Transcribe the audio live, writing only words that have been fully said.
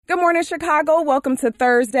Good morning, Chicago. Welcome to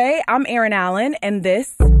Thursday. I'm Erin Allen, and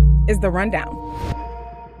this is The Rundown.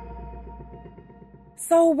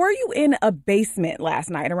 So, were you in a basement last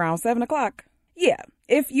night around 7 o'clock? Yeah.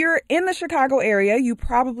 If you're in the Chicago area, you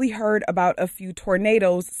probably heard about a few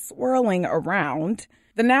tornadoes swirling around.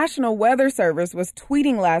 The National Weather Service was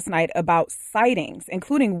tweeting last night about sightings,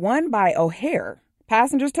 including one by O'Hare.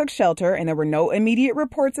 Passengers took shelter, and there were no immediate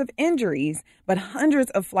reports of injuries, but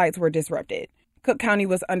hundreds of flights were disrupted. Cook County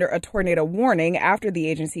was under a tornado warning after the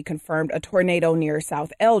agency confirmed a tornado near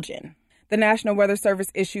South Elgin. The National Weather Service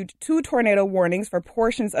issued 2 tornado warnings for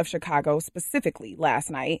portions of Chicago specifically last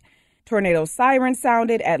night. Tornado sirens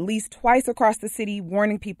sounded at least twice across the city,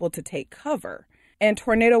 warning people to take cover. And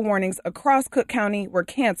tornado warnings across Cook County were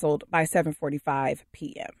canceled by 7:45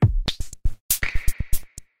 p.m.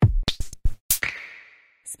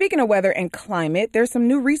 Speaking of weather and climate, there's some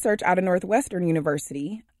new research out of Northwestern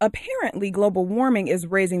University. Apparently, global warming is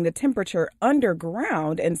raising the temperature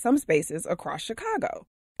underground in some spaces across Chicago.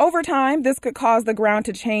 Over time, this could cause the ground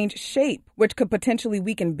to change shape, which could potentially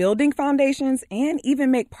weaken building foundations and even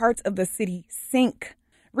make parts of the city sink.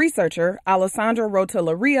 Researcher Alessandro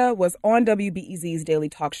Rotolaria was on WBEZ's daily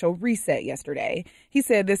talk show Reset yesterday. He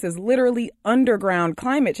said this is literally underground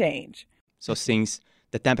climate change. So since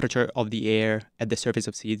the temperature of the air at the surface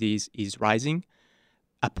of cities is rising,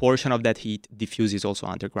 a portion of that heat diffuses also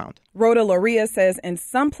underground. Rotolaria says in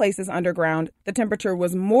some places underground, the temperature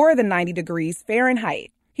was more than 90 degrees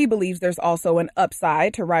Fahrenheit. He believes there's also an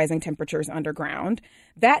upside to rising temperatures underground.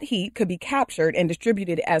 That heat could be captured and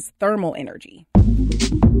distributed as thermal energy.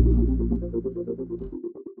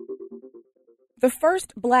 The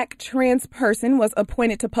first Black trans person was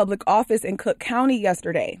appointed to public office in Cook County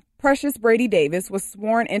yesterday. Precious Brady-Davis was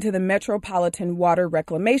sworn into the Metropolitan Water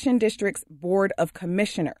Reclamation District's Board of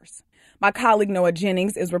Commissioners. My colleague Noah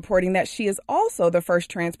Jennings is reporting that she is also the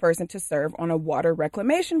first trans person to serve on a water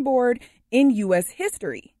reclamation board in U.S.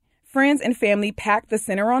 history. Friends and family packed the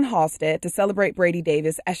center on Halstead to celebrate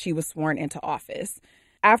Brady-Davis as she was sworn into office.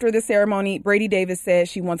 After the ceremony, Brady-Davis said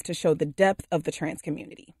she wants to show the depth of the trans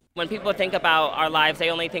community. When people think about our lives, they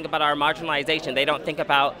only think about our marginalization. They don't think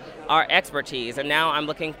about our expertise. And now I'm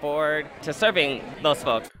looking forward to serving those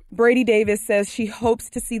folks. Brady-Davis says she hopes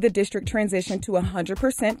to see the district transition to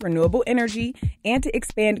 100% renewable energy and to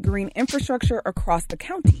expand green infrastructure across the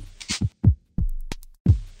county.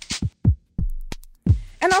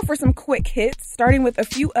 And now for some quick hits, starting with a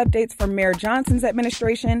few updates from Mayor Johnson's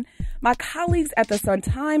administration. My colleagues at the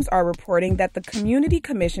Sun-Times are reporting that the Community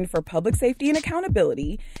Commission for Public Safety and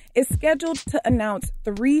Accountability is scheduled to announce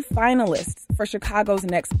 3 finalists for Chicago's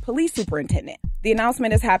next police superintendent. The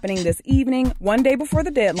announcement is happening this evening, one day before the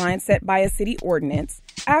deadline set by a city ordinance.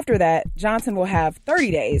 After that, Johnson will have 30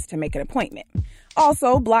 days to make an appointment.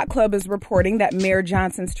 Also, Block Club is reporting that Mayor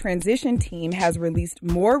Johnson's transition team has released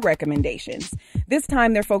more recommendations. This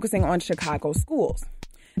time, they're focusing on Chicago schools.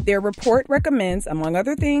 Their report recommends, among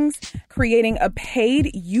other things, creating a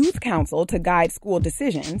paid youth council to guide school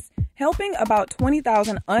decisions, helping about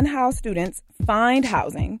 20,000 unhoused students find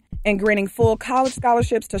housing, and granting full college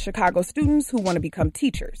scholarships to Chicago students who want to become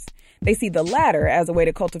teachers. They see the latter as a way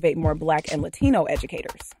to cultivate more Black and Latino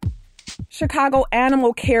educators. Chicago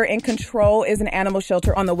Animal Care and Control is an animal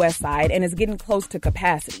shelter on the west side and is getting close to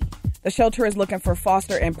capacity. The shelter is looking for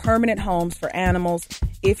foster and permanent homes for animals.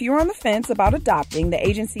 If you're on the fence about adopting, the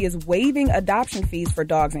agency is waiving adoption fees for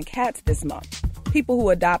dogs and cats this month. People who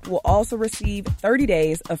adopt will also receive 30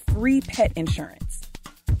 days of free pet insurance.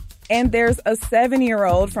 And there's a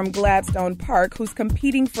 7-year-old from Gladstone Park who's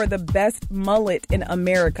competing for the best mullet in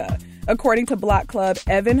America. According to Block Club,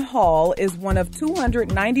 Evan Hall is one of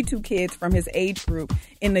 292 kids from his age group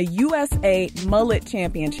in the USA Mullet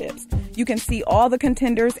Championships. You can see all the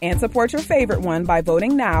contenders and support your favorite one by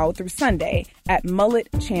voting now through Sunday at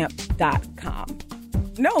mulletchamp.com.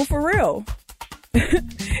 No, for real.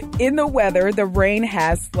 In the weather, the rain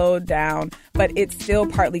has slowed down, but it's still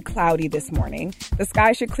partly cloudy this morning. The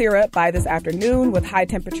sky should clear up by this afternoon with high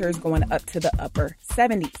temperatures going up to the upper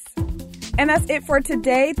 70s. And that's it for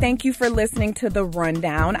today. Thank you for listening to The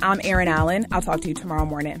Rundown. I'm Erin Allen. I'll talk to you tomorrow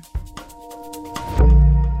morning.